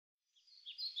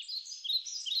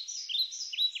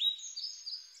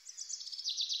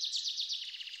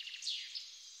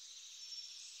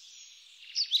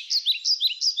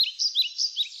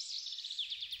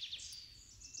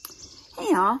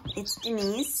y'all, it's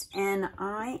Denise, and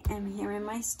I am here in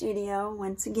my studio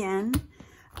once again,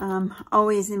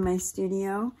 always in my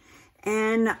studio,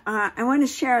 and I want to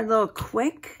share a little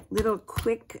quick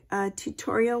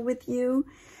tutorial with you.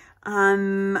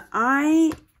 You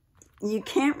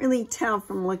can't really tell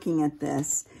from looking at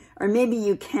this, or maybe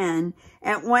you can.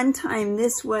 At one time,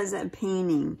 this was a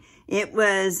painting. It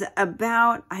was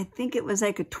about, I think it was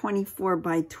like a 24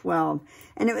 by 12.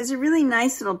 And it was a really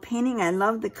nice little painting. I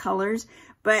love the colors,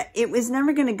 but it was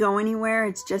never going to go anywhere.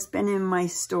 It's just been in my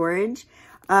storage.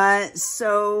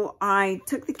 So I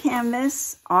took the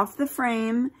canvas off the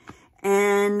frame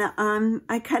and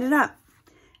I cut it up.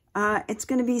 It's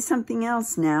going to be something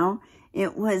else now.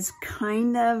 It was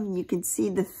kind of, you could see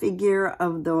the figure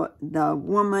of the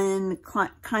woman,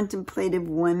 contemplative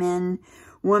woman.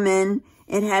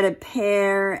 It had a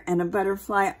pear and a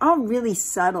butterfly, all really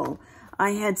subtle.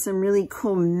 I had some really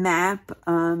cool map,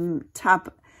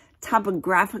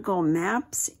 topographical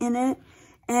maps in it,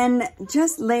 and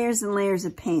just layers and layers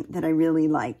of paint that I really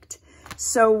liked.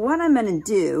 So what I'm going to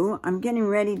do, I'm getting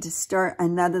ready to start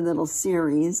another little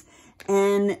series,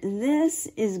 and this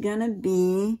is going to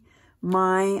be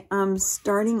my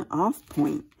starting off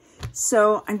point.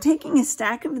 So I'm taking a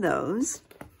stack of those,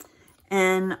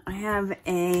 and I have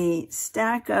a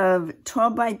stack of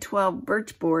 12 by 12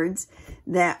 birch boards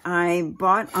that I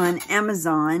bought on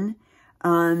Amazon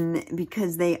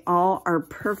because they all are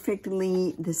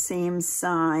perfectly the same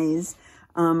size.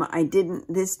 I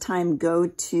didn't this time go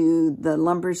to the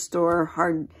lumber store,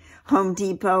 Home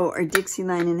Depot or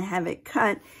Dixieline and have it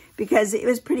cut, because it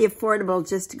was pretty affordable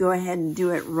just to go ahead and do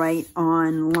it right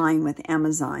online with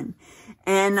Amazon.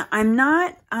 And I'm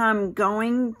not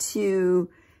going to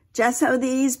gesso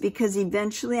these because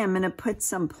eventually I'm going to put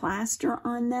some plaster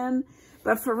on them.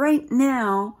 But for right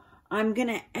now, I'm going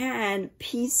to add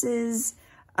pieces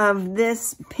of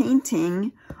this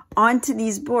painting onto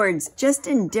these boards, just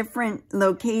in different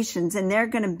locations. And they're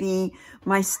going to be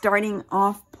my starting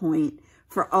off point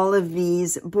for all of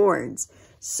these boards.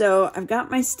 So I've got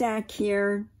my stack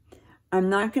here. I'm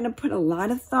not going to put a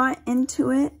lot of thought into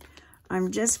it.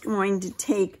 I'm just going to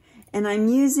take, and I'm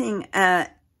using a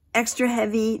extra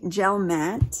heavy gel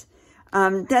matte.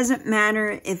 Doesn't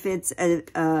matter if it's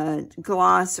a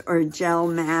gloss or a gel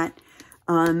matte.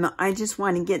 I just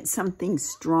want to get something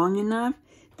strong enough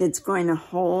that's going to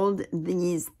hold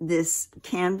this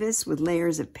canvas with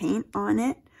layers of paint on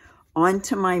it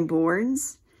onto my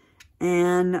boards.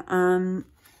 And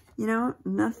you know,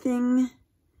 nothing,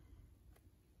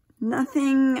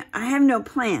 I have no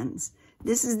plans.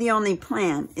 This is the only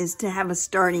plan, is to have a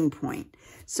starting point.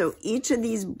 So each of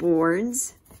these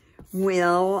boards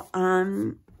will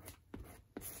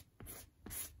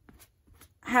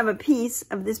have a piece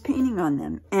of this painting on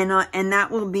them. And that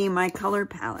will be my color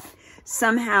palette.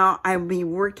 Somehow I'll be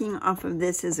working off of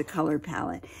this as a color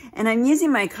palette. And I'm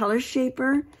using my color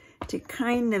shaper to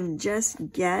kind of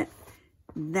just get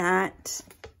that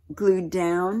glued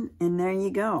down, and there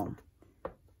you go.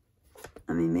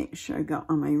 Let me make sure I got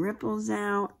all my ripples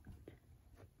out,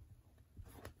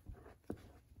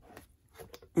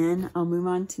 and I'll move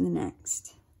on to the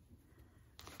next.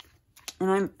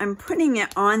 And I'm putting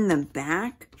it on the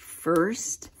back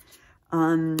first,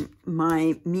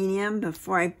 my medium,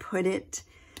 before I put it,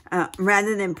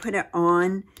 rather than put it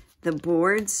on the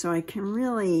board, so I can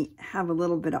really have a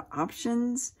little bit of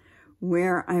options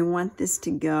where I want this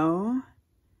to go.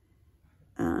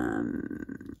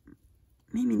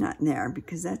 Maybe not there,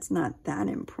 because that's not that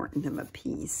important of a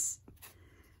piece.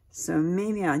 So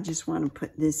maybe I just want to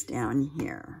put this down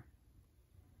here.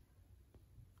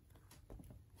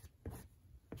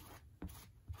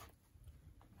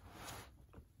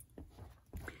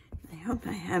 I hope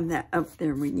I have that up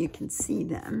there where you can see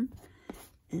them.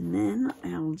 And then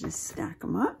I'll just stack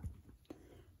them up.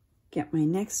 Get my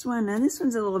next one. Now this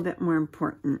one's a little bit more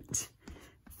important,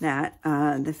 that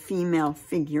the female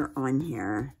figure on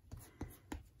here.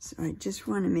 So I just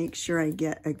want to make sure I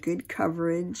get a good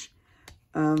coverage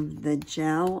of the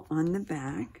gel on the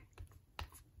back.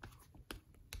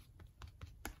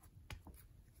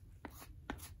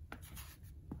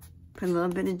 Put a little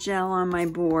bit of gel on my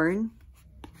board.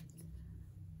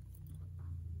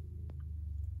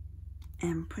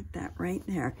 And put that right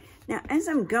there. Now, as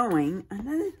I'm going,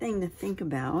 another thing to think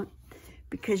about,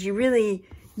 because you really,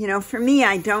 you know, for me,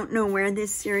 I don't know where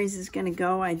this series is going to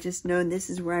go. I just know this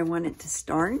is where I want it to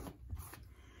start.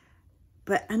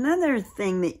 But another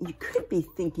thing that you could be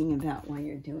thinking about while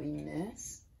you're doing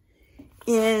this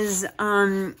is,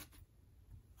 let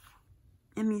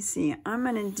me see, I'm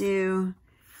going to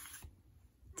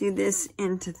do this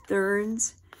into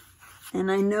thirds. And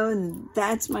I know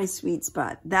that's my sweet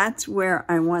spot. That's where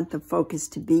I want the focus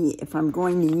to be. If I'm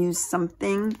going to use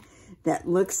something that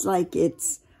looks like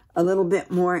it's a little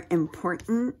bit more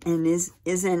important and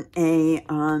isn't a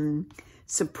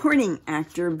supporting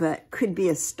actor, but could be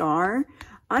a star,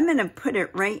 I'm going to put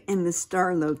it right in the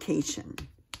star location,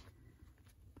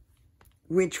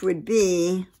 which would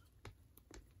be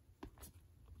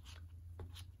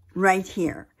right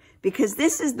here, because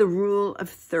this is the rule of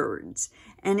thirds.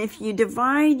 And if you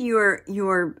divide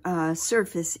your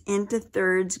surface into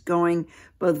thirds going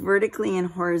both vertically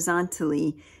and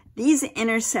horizontally, these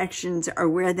intersections are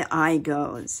where the eye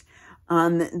goes.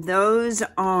 Those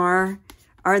are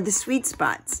the sweet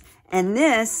spots. And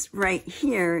this right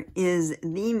here is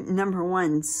the number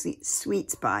one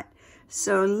sweet spot.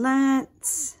 So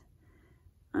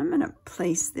I'm going to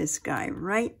place this guy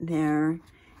right there.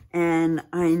 And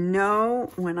I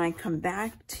know when I come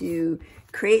back to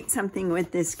create something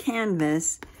with this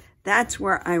canvas, that's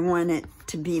where I want it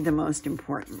to be the most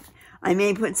important. I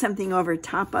may put something over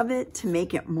top of it to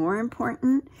make it more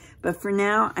important, but for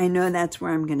now, I know that's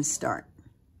where I'm going to start.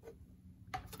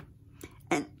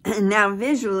 And now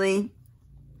visually,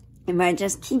 if I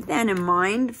just keep that in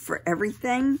mind for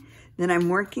everything that I'm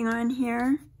working on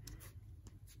here,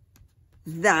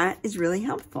 that is really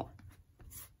helpful.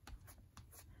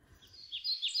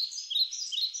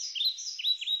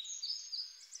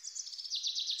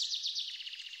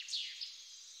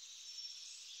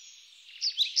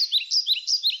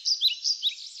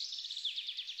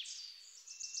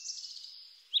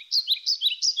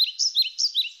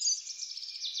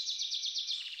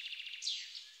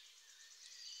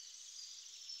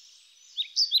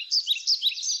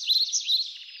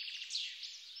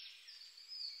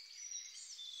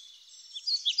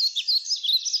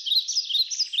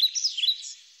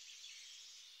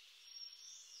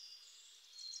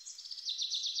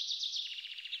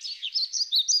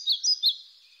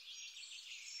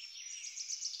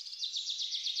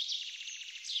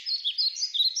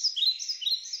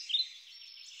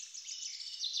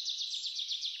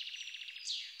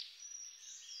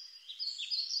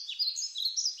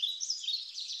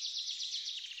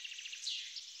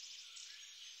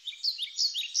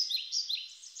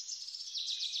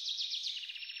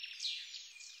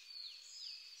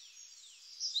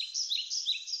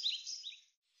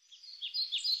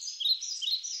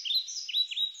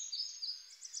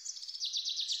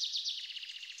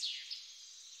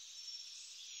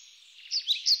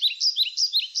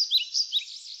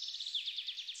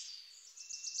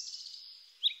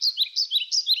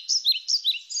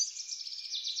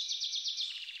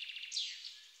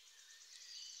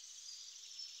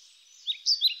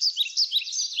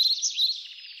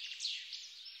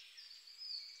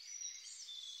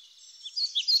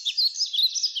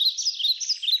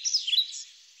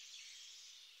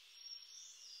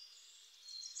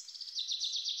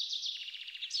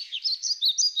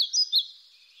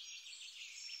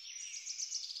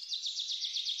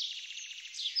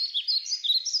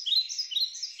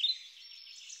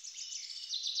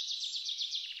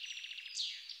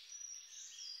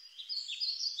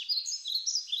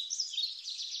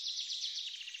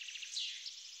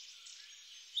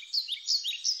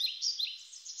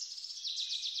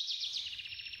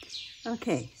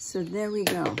 Okay, so there we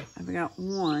go. I've got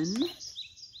 1,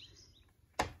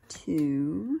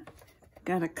 2,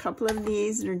 got a couple of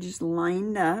these that are just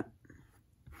lined up.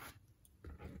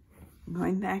 I'm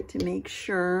going back to make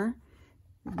sure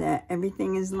that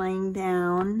everything is laying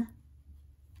down.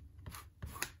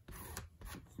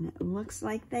 And it looks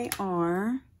like they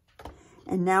are.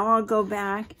 And now I'll go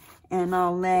back and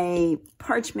I'll lay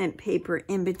parchment paper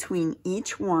in between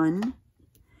each one.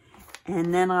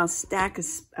 And then I'll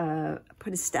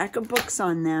put a stack of books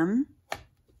on them.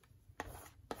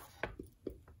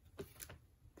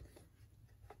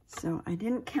 So I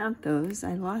didn't count those.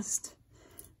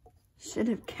 Should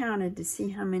have counted to see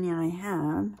how many I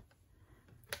have.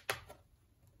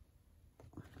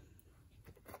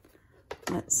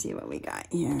 Let's see what we got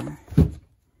here.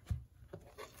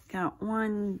 Got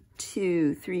 1,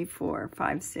 2, 3, 4,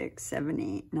 5, 6, 7,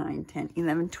 8, 9, 10,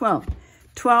 11, 12.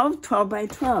 12 by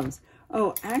 12s.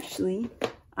 Oh, actually,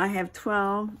 I have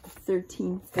 12,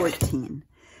 13, 14.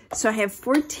 So I have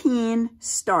 14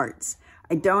 starts.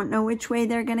 I don't know which way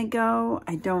they're going to go.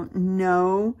 I don't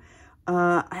know.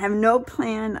 I have no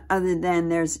plan other than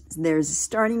there's a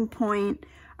starting point.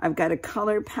 I've got a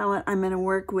color palette I'm going to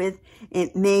work with.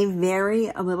 It may vary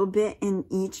a little bit in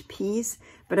each piece,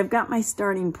 but I've got my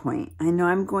starting point. I know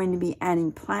I'm going to be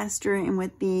adding plaster in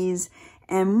with these,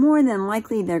 and more than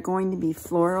likely they're going to be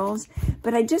florals,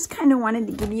 but I just kind of wanted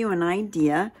to give you an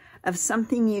idea of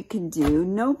something you can do.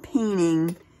 No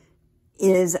painting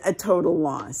is a total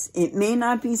loss. It may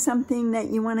not be something that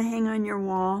you want to hang on your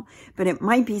wall, but it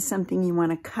might be something you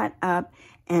want to cut up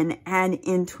and add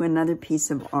into another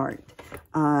piece of art,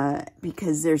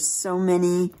 because there's so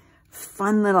many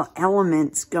fun little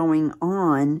elements going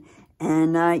on,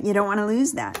 and you don't want to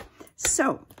lose that.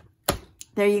 So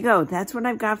there you go. That's what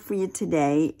I've got for you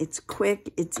today. It's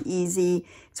quick. It's easy.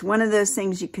 It's one of those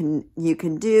things you can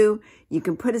do. You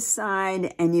can put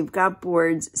aside, and you've got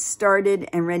boards started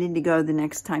and ready to go the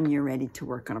next time you're ready to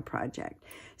work on a project.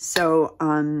 So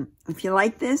if you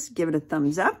like this, give it a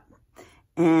thumbs up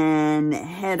and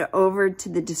head over to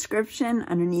the description,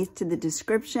 underneath to the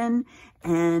description,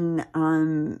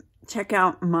 and check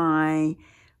out my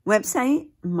website,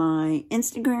 my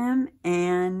Instagram,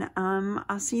 and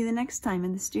I'll see you the next time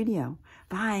in the studio.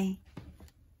 Bye.